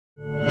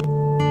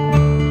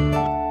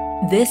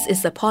This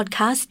is a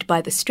podcast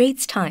by The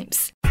Straits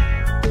Times.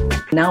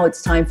 Now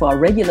it's time for our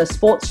regular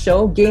sports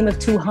show, Game of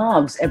Two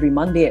Halves, every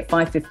Monday at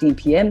 5:15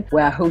 p.m,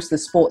 where I host the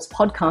sports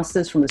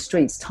podcasters from The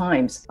Straits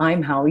Times.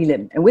 I'm Howie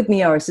Lim, and with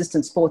me are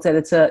assistant sports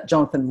editor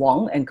Jonathan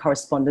Wong and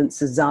correspondent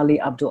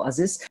Sazali Abdul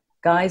Aziz.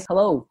 Guys,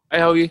 hello. Hi,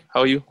 Howie. How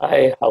are you?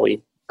 Hi,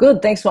 Howie.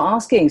 Good, thanks for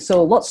asking.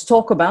 So lots to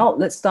talk about.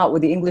 Let's start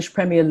with the English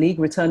Premier League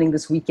returning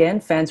this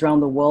weekend. Fans around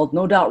the world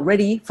no doubt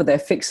ready for their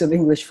fix of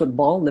English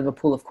football.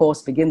 Liverpool, of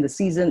course, begin the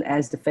season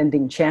as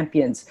defending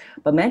champions.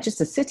 But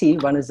Manchester City,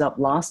 runners-up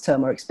last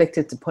term, are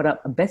expected to put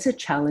up a better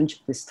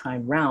challenge this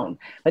time round.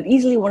 But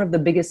easily one of the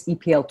biggest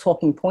EPL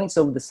talking points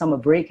over the summer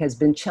break has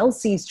been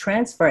Chelsea's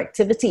transfer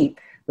activity.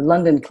 The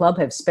London club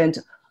have spent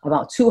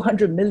about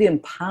 £200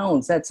 million.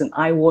 That's an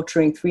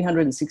eye-watering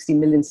 360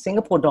 million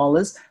Singapore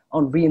dollars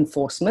on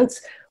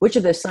reinforcements. Which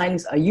of their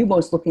signings are you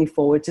most looking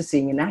forward to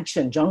seeing in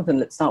action? Jonathan,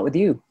 let's start with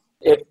you.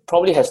 It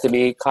probably has to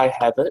be Kai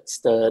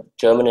Havertz, the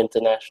German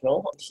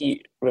international.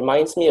 He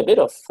reminds me a bit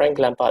of Frank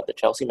Lampard, the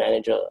Chelsea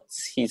manager.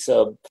 He's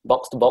a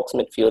box-to-box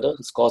midfielder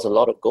who scores a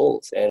lot of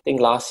goals. And I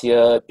think last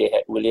year they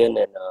had Willian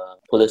and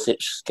Pulisic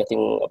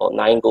getting about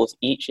 9 goals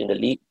each in the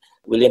league.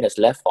 Willian has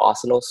left for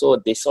Arsenal, so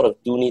they sort of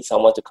do need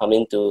someone to come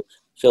in to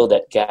fill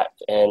that gap.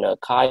 And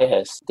Kai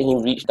has, I think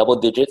he reached double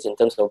digits in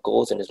terms of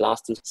goals in his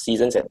last 2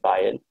 seasons at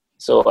Bayern.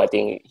 So I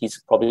think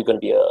he's probably going to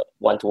be a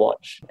one to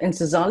watch. And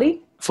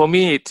Sazali? For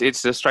me,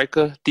 it's the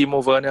striker,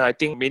 Timo Werner. I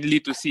think mainly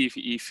to see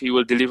if he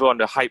will deliver on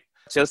the hype.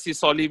 Chelsea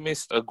sorely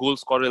missed a goal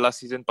scorer last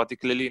season,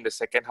 particularly in the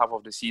second half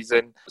of the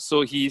season.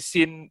 So he's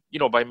seen,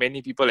 by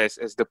many people as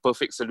the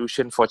perfect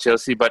solution for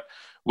Chelsea. But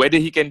whether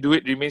he can do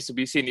it remains to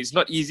be seen. It's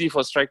not easy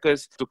for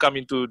strikers to come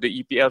into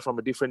the EPL from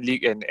a different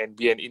league and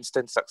be an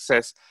instant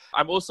success.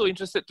 I'm also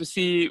interested to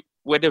see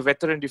whether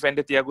veteran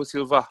defender Thiago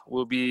Silva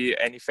will be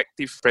an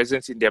effective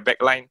presence in their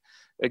backline.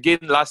 Again,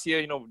 last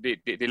year,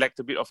 they lacked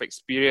a bit of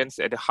experience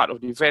at the heart of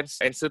defense,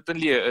 and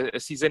certainly a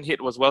season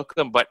hit was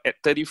welcome. But at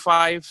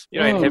 35,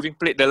 and having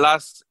played the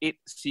last 8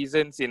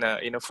 seasons in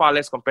a far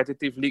less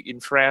competitive league in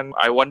France,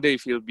 I wonder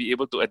if he'll be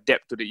able to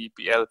adapt to the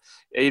EPL.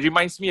 It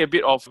reminds me a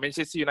bit of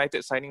Manchester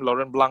United signing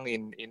Laurent Blanc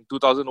in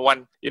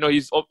 2001.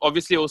 He's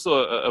obviously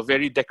also a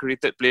very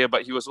decorated player,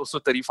 but he was also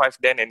 35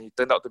 then, and he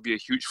turned out to be a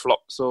huge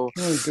flop. So,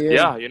 it's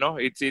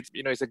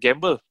a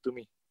gamble to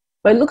me.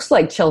 But it looks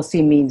like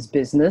Chelsea means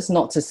business,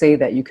 not to say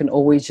that you can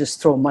always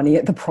just throw money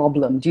at the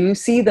problem. Do you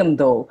see them,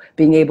 though,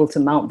 being able to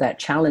mount that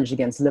challenge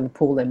against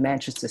Liverpool and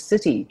Manchester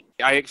City?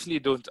 I actually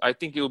don't. I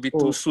think it will be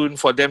too soon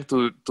for them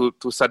to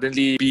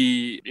suddenly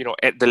be,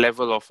 at the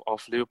level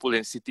of Liverpool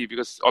and City,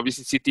 because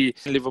obviously City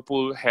and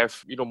Liverpool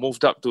have,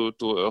 moved up to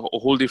a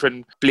whole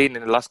different plane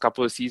in the last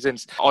couple of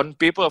seasons. On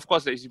paper, of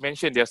course, as you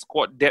mentioned, their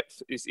squad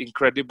depth is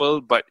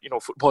incredible, but,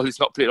 football is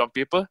not played on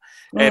paper.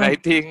 And I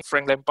think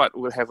Frank Lampard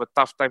will have a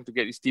tough time to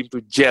get his team to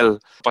gel,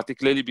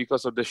 particularly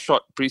because of the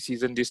short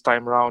preseason this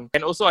time round.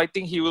 And also, I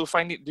think he will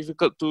find it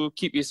difficult to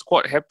keep his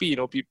squad happy.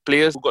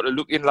 Players who got a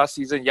look in last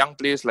season, young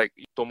players like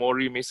Tomori,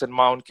 Mason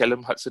Mount,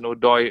 Callum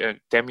Hudson-Odoi, and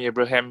Tammy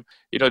Abraham,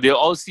 they'll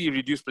all see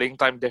reduced playing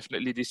time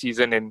definitely this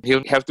season, and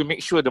he'll have to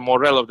make sure the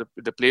morale of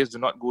the players do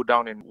not go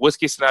down. And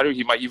worst case scenario,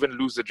 he might even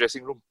lose the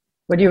dressing room.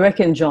 What do you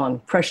reckon, John?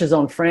 Pressure's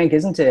on Frank,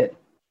 isn't it?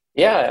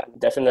 Yeah,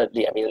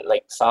 definitely. I mean,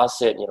 like Sar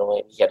said,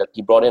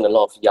 he brought in a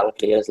lot of young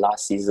players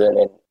last season,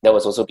 and that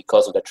was also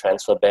because of the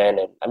transfer ban.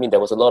 And I mean, there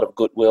was a lot of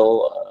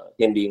goodwill,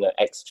 him being an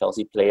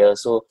ex-Chelsea player.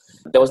 So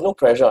there was no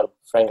pressure on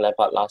Frank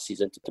Lampard last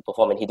season to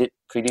perform, and he did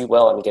pretty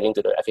well in getting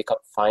to the FA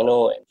Cup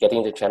final and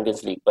getting to the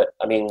Champions League. But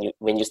I mean,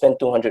 when you spend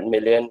 200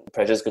 million,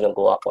 pressure's going to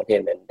go up on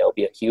him, and there'll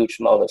be a huge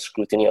amount of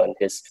scrutiny on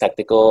his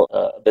tactical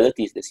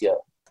abilities this year.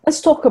 Let's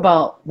talk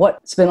about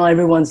what's been on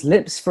everyone's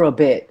lips for a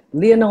bit.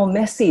 Lionel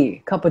Messi.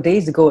 A couple of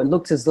days ago, it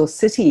looked as though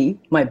City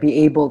might be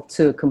able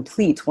to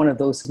complete one of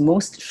those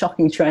most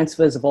shocking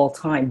transfers of all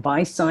time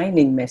by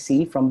signing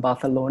Messi from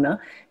Barcelona.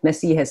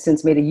 Messi has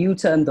since made a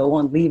U-turn, though,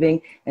 on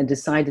leaving and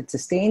decided to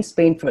stay in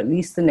Spain for at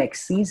least the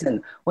next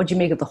season. What do you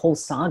make of the whole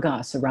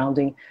saga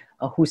surrounding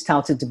who's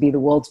touted to be the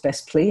world's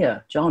best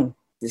player? John?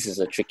 This is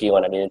a tricky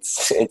one. I mean,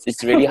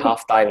 it's really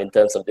half-time in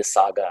terms of this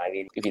saga. I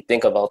mean, if you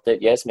think about it,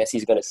 yes,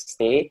 Messi's going to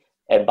stay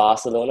at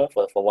Barcelona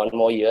for one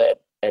more year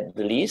at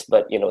the least,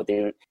 but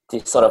they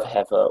sort of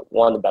have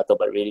won the battle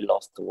but really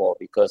lost the war,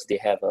 because they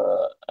have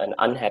an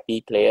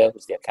unhappy player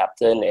who's their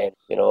captain, and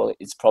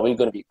it's probably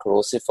going to be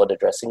corrosive for the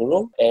dressing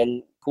room,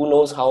 and who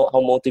knows how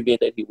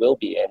motivated he will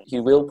be, and he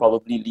will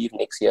probably leave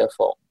next year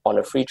on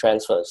a free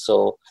transfer.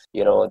 So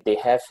they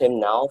have him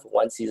now for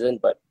 1 season,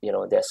 but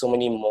there's so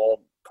many more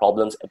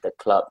problems at the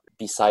club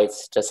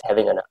besides just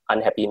having an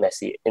unhappy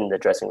Messi in the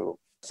dressing room.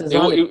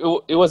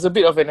 It was a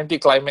bit of an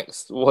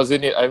anticlimax,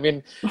 wasn't it? I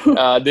mean,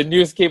 the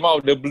news came out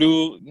of the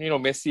blue.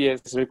 Messi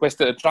has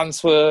requested a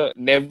transfer.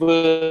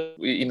 Never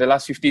in the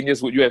last 15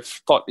 years would you have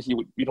thought he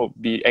would,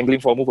 be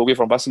angling for a move away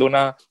from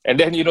Barcelona. And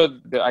then,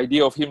 the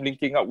idea of him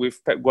linking up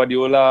with Pep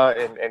Guardiola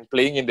and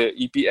playing in the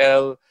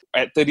EPL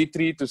at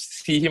 33, to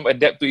see him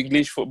adapt to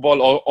English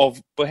football, or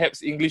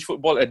perhaps English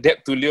football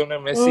adapt to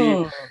Lionel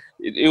Messi.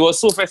 it was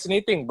so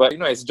fascinating. But,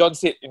 as John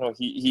said,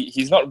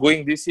 he's not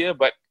going this year,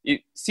 but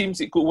it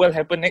seems it could well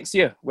happen next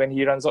year when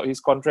he runs out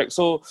his contract.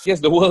 So, yes,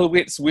 the world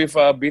waits with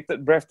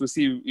bated breath to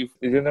see if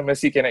Lionel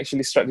Messi can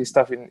actually start his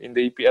stuff in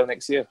the EPL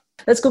next year.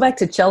 Let's go back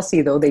to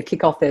Chelsea, though. They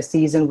kick off their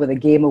season with a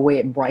game away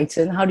at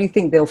Brighton. How do you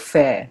think they'll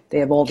fare? They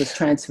have all this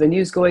transfer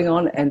news going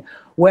on. And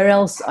where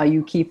else are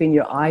you keeping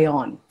your eye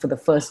on for the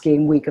first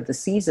game week of the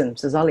season,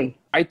 Sazali?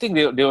 I think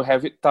they'll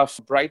have it tough.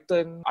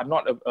 Brighton are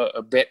not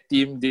a bad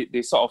team.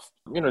 They sort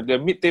of, they're a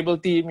mid-table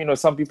team.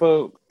 Some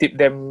people tip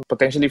them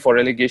potentially for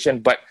relegation,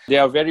 but they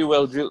are a very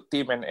well-drilled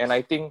team. And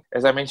I think,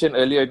 as I mentioned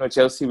earlier,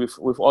 Chelsea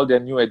with all their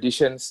new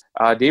additions,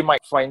 they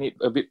might find it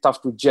a bit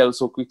tough to gel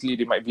so quickly.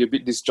 They might be a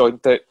bit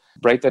disjointed.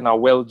 Brighton are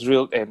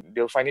well-drilled and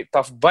they'll find it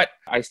tough. But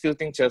I still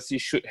think Chelsea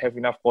should have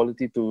enough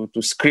quality to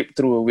scrape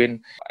through a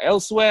win.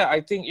 Elsewhere, I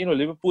think,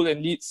 Liverpool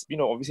and Leeds,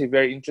 obviously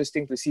very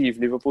interesting to see if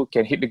Liverpool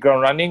can hit the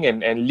ground running,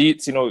 and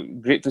Leeds,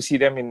 great to see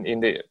them in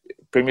the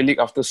Premier League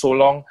after so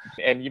long.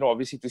 And,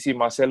 obviously to see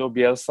Marcelo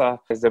Bielsa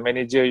as the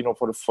manager,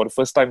 for the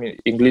first time in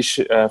English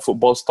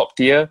football's top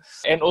tier.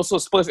 And also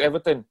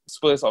Spurs-Everton.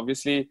 Spurs,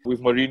 obviously, with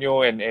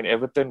Mourinho and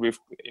Everton with,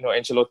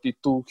 Ancelotti,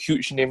 two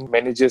huge name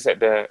managers at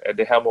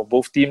the helm of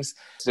both teams.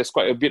 There's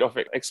quite a bit of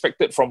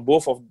expected from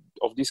both of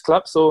these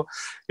clubs. So,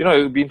 it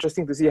will be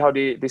interesting to see how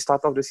they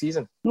start off the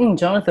season.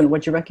 Jonathan,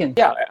 what do you reckon?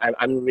 Yeah,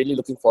 I'm really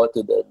looking forward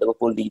to the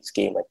Liverpool-Leeds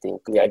game, I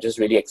think. I'm just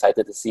really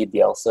excited to see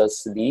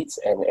Bielsa's Leeds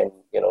and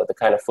the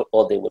kind of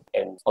football they would.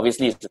 And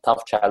obviously, it's a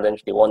tough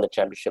challenge. They won the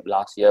championship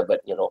last year,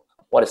 but,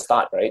 what a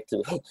start, right?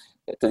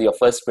 To your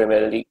first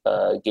Premier League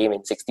game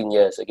in 16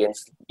 years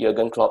against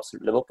Jurgen Klopp's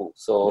Liverpool.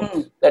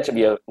 So that should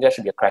be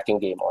a cracking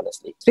game,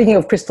 honestly. Speaking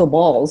of crystal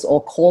balls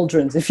or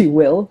cauldrons, if you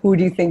will, who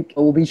do you think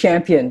will be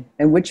champion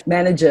and which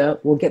manager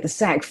will get the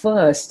sack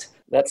first?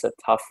 That's a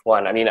tough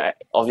one. I mean,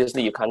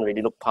 obviously you can't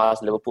really look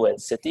past Liverpool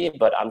and City,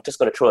 but I'm just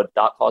going to throw a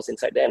dark horse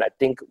inside there, and I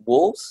think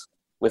Wolves,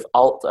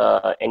 without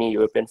any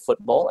European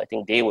football, I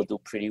think they will do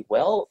pretty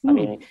well. I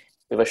mean,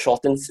 with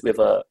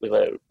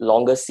a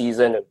longer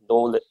season with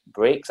no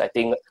breaks, I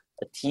think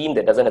a team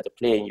that doesn't have to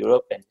play in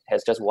Europe and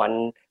has just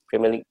one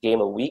Premier League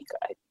game a week,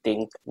 I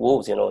think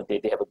Wolves,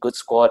 they have a good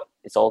squad.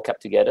 It's all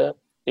kept together.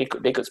 They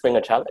could spring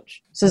a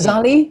challenge.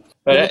 Sazali?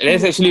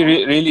 That's actually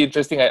really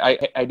interesting. I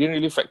didn't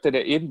really factor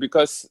that in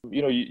because,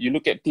 you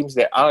look at teams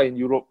that are in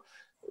Europe,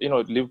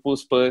 Liverpool,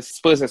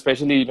 Spurs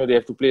especially, they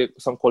have to play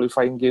some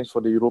qualifying games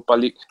for the Europa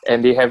League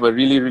and they have a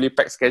really, really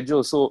packed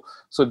schedule. So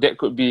that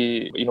could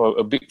be,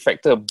 a big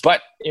factor.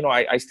 But,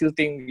 I still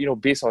think,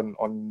 based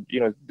on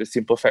the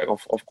simple fact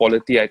of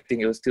quality, I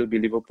think it will still be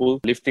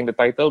Liverpool lifting the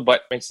title.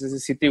 But Manchester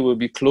City will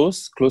be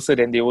closer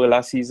than they were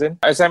last season.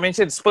 As I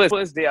mentioned,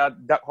 Spurs, they are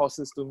dark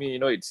horses to me.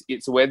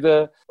 It's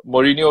whether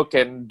Mourinho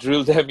can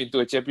drill them into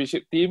a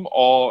championship team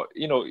or,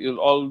 it'll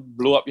all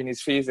blow up in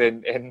his face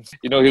and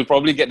he'll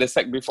probably get the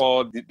sack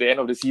before the end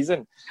of the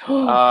season.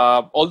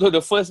 Although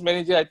the first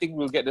manager I think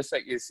will get the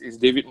sack is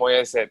David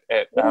Moyes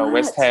at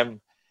West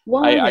Ham.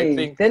 Why? I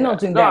think they're not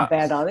doing that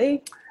bad, are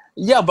they?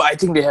 Yeah, but I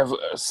think they have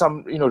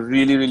some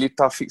really, really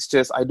tough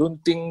fixtures. I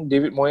don't think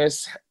David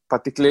Moyes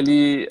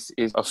particularly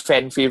is a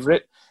fan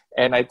favourite.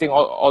 And I think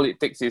all it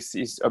takes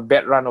is a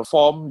bad run of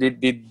form. They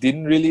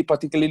didn't really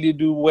particularly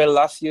do well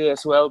last year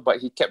as well, but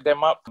he kept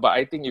them up. But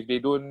I think if they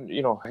don't,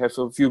 have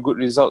a few good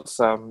results,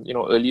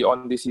 early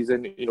on this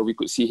season, we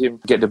could see him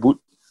get the boot.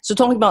 So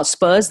talking about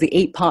Spurs, the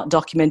 8-part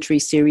documentary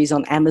series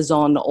on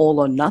Amazon, All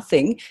or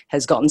Nothing,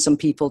 has gotten some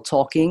people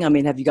talking. I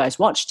mean, have you guys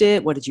watched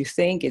it? What did you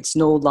think? It's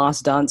no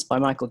Last Dance by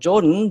Michael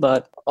Jordan,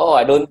 but...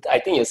 I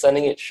think you're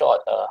selling it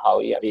short,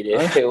 Howie. I mean,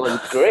 it was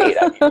great.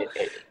 I mean,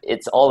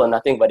 it's All or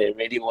Nothing, but it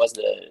really was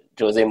the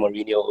Jose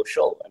Mourinho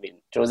show. I mean,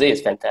 Jose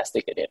is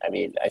fantastic at it. I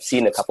mean, I've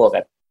seen a couple of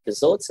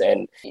episodes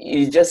and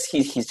he's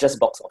just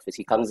box office.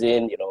 He comes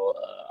in,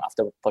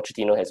 after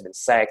Pochettino has been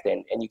sacked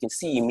and you can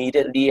see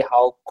immediately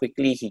how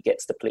quickly he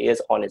gets the players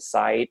on his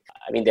side.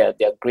 I mean, there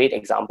are great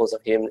examples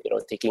of him,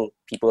 taking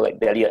people like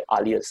Dele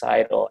Alli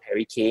aside or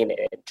Harry Kane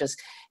and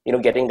just,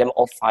 getting them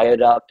all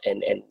fired up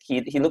and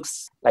he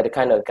looks like the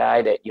kind of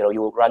guy that, you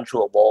will run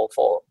through a wall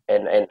for.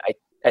 And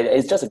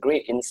it's just a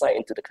great insight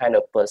into the kind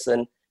of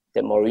person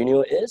that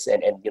Mourinho is,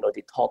 and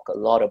they talk a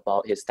lot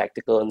about his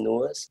tactical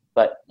nous.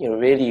 But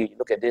really, you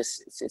look at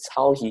this, it's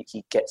how he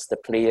gets the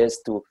players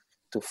to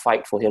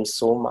fight for him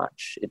so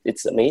much.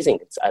 It's amazing.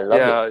 I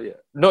love it.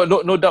 Yeah.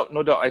 No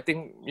doubt. I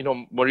think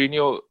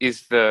Mourinho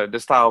is the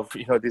star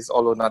of this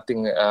All or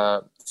Nothing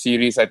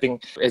series. I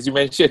think, as you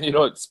mentioned,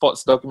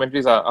 sports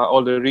documentaries are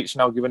all the rage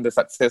now, given the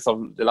success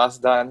of The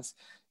Last Dance.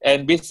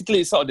 And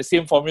basically, it's sort of the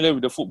same formula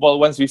with the football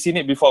ones. We've seen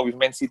it before with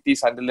Man City,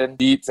 Sunderland,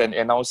 Leeds, and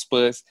now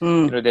Spurs.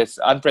 There's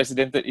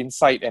unprecedented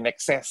insight and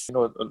access,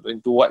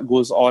 into what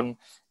goes on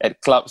at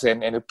clubs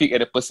and a peek at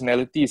the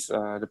personalities,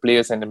 the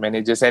players and the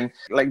managers. And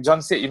like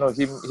John said,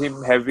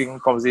 him having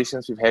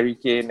conversations with Harry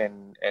Kane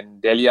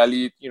and Dele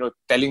Alli,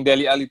 telling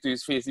Dele Alli to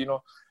his face,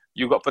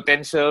 you got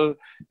potential,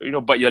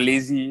 but you're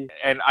lazy.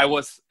 And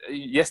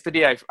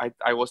yesterday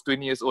I was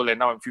 20 years old and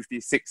now I'm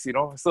 56,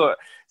 So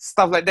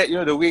stuff like that,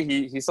 the way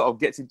he sort of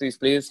gets into his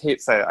players'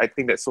 heads, I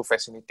think that's so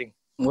fascinating.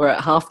 We're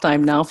at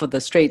halftime now for the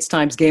Straits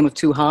Times Game of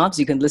Two Halves.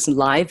 You can listen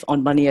live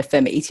on Money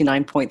FM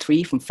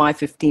 89.3 from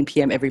 5:15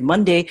 p.m. every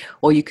Monday,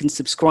 or you can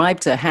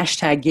subscribe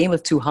to #Game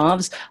of Two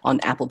Halves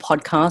on Apple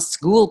Podcasts,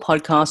 Google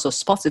Podcasts, or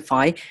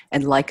Spotify,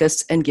 and like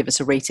us and give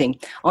us a rating.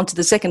 On to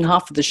the second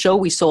half of the show,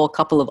 we saw a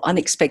couple of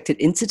unexpected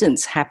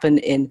incidents happen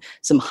in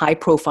some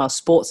high-profile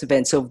sports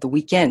events over the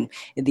weekend.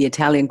 In the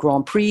Italian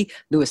Grand Prix,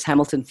 Lewis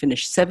Hamilton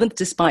finished 7th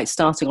despite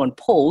starting on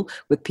pole,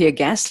 with Pierre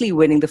Gasly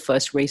winning the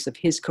first race of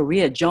his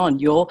career. John,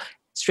 you're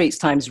Straits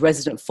Times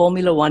resident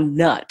Formula One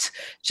nut.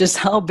 Just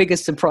how big a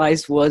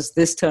surprise was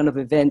this turn of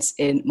events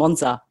in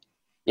Monza?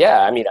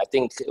 Yeah, I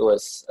think it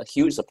was a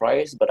huge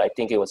surprise, but I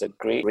think it was a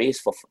great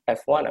race for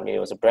F1. It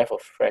was a breath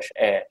of fresh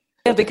air.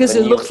 Yeah, because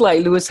it looks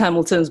like Lewis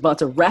Hamilton's about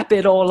to wrap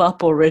it all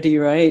up already,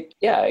 right?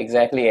 Yeah,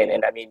 exactly.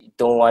 And you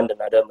don't want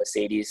another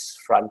Mercedes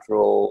front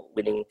row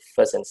winning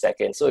first and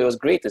second. So it was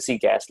great to see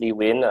Gasly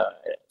win,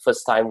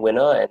 first-time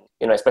winner,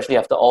 and especially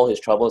after all his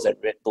troubles at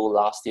Red Bull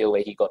last year,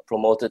 where he got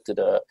promoted to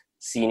the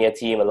senior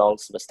team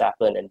alongside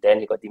Verstappen, and then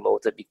he got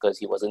demoted because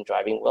he wasn't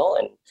driving well.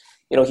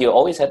 And he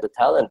always had the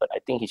talent, but I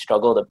think he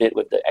struggled a bit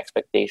with the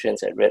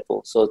expectations at Red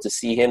Bull. So to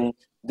see him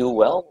do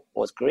well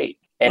was great.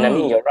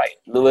 And you're right.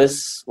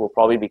 Lewis will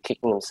probably be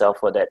kicking himself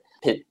for that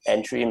pit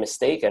entry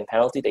mistake and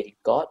penalty that he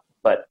got.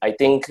 But I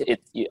think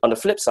on the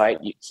flip side,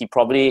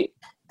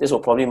 this will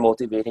probably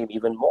motivate him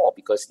even more,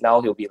 because now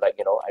he'll be like,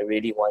 I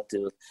really want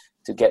to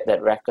get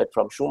that record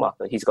from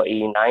Schumacher. He's got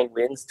 89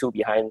 wins, 2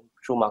 behind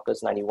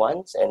Schumacher's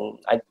 91s. And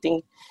I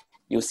think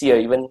you'll see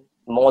an even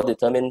more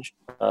determined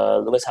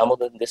Lewis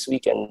Hamilton this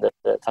week in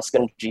the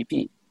Tuscan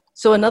GP.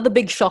 So another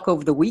big shock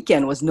over the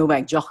weekend was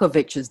Novak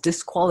Djokovic's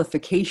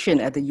disqualification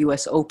at the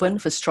US Open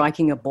for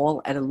striking a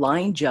ball at a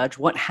line judge.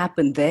 What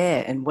happened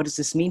there, and what does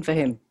this mean for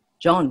him?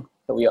 John?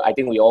 I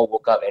think we all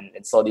woke up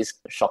and saw this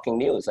shocking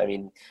news. I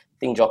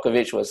think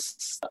Djokovic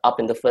was up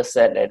in the first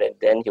set, and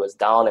then he was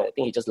down, and I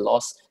think he just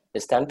lost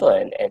his temper,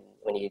 and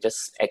when he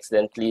just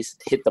accidentally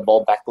hit the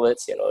ball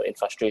backwards, in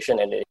frustration,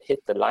 and it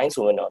hit the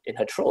lineswoman in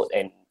her throat.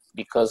 And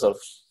because of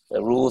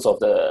the rules of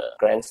the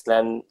Grand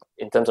Slam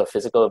in terms of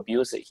physical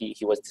abuse, he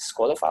was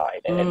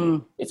disqualified,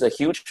 and it's a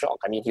huge shock.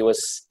 It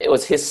was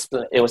his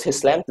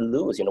slam to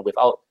lose.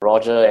 Without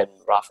Roger and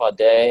Rafa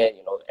there,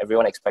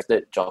 everyone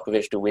expected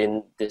Djokovic to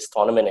win this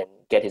tournament and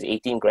get his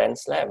 18th Grand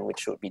Slam,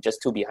 which would be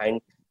just 2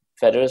 behind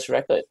Federer's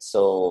record.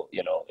 So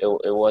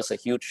it was a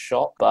huge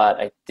shock. But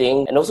I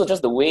think, and also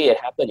just the way it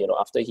happened,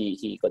 after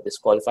he got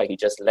disqualified, he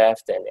just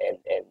left and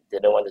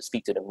didn't want to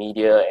speak to the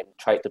media and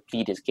tried to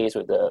plead his case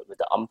with the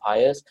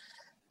umpires.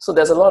 So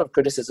there's a lot of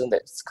criticism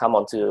that's come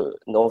onto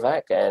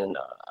Novak, and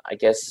I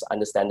guess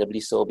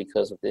understandably so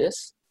because of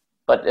this.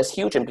 But there's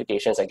huge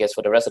implications, I guess,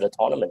 for the rest of the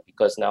tournament,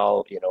 because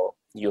now you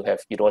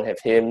don't have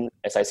him.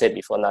 As I said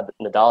before,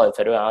 Nadal and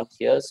Federer aren't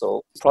here,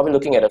 so probably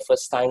looking at a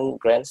first-time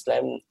Grand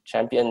Slam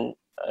champion,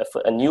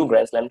 a new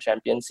Grand Slam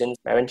champion since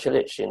Marin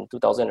Cilic in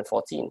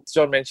 2014.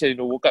 John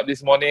mentioned, woke up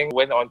this morning,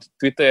 went on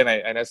Twitter,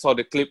 and I saw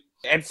the clip.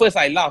 At first,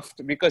 I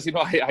laughed because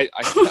I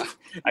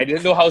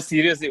didn't know how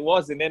serious it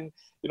was, and then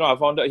I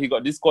found out he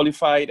got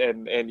disqualified,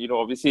 and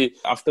obviously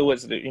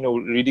afterwards,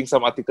 reading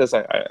some articles,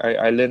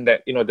 I learned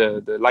that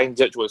the line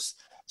judge was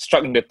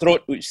struck in the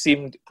throat, which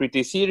seemed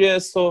pretty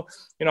serious. So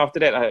after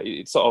that,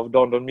 it sort of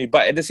dawned on me.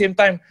 But at the same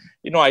time,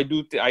 I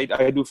do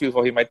feel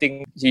for him. I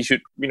think he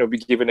should be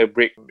given a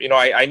break.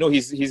 I know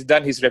he's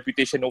done his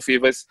reputation no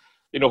favors,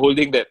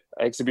 holding that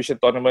exhibition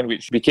tournament,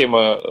 which became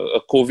a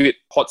COVID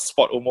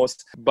hotspot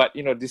almost. But,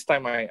 this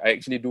time I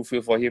actually do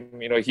feel for him.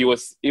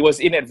 It was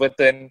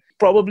inadvertent.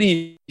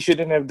 Probably he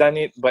shouldn't have done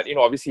it, but,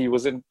 obviously he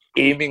wasn't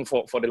aiming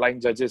for the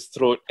line judge's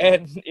throat.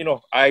 And,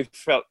 I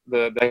felt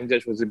the line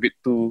judge was a bit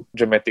too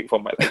dramatic for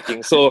my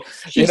liking. So,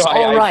 She's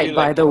all right,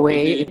 by the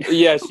way.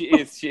 Yeah, she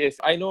is.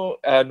 I know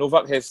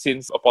Novak has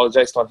since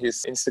apologized on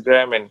his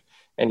Instagram,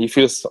 and he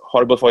feels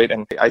horrible for it.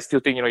 And I still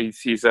think,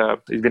 he's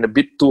been a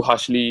bit too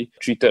harshly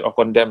treated or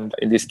condemned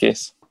in this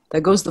case.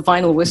 There goes the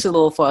final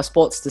whistle for our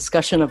sports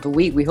discussion of the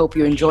week. We hope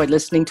you enjoyed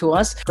listening to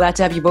us. Glad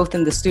to have you both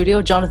in the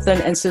studio,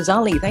 Jonathan and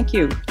Suzali. Thank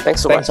you.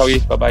 Thanks so much. Thanks, Howie.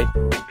 Bye-bye.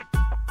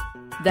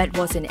 That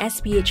was an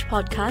SPH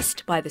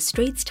podcast by The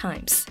Straits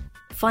Times.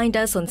 Find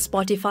us on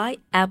Spotify,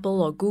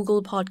 Apple or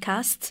Google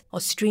Podcasts,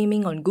 or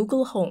streaming on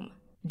Google Home.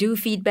 Do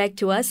feedback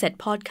to us at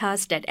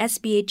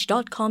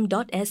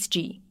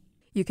podcast@sph.com.sg.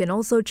 You can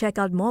also check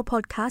out more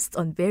podcasts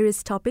on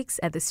various topics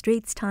at The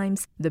Straits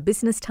Times, The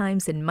Business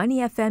Times and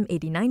Money FM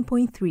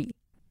 89.3.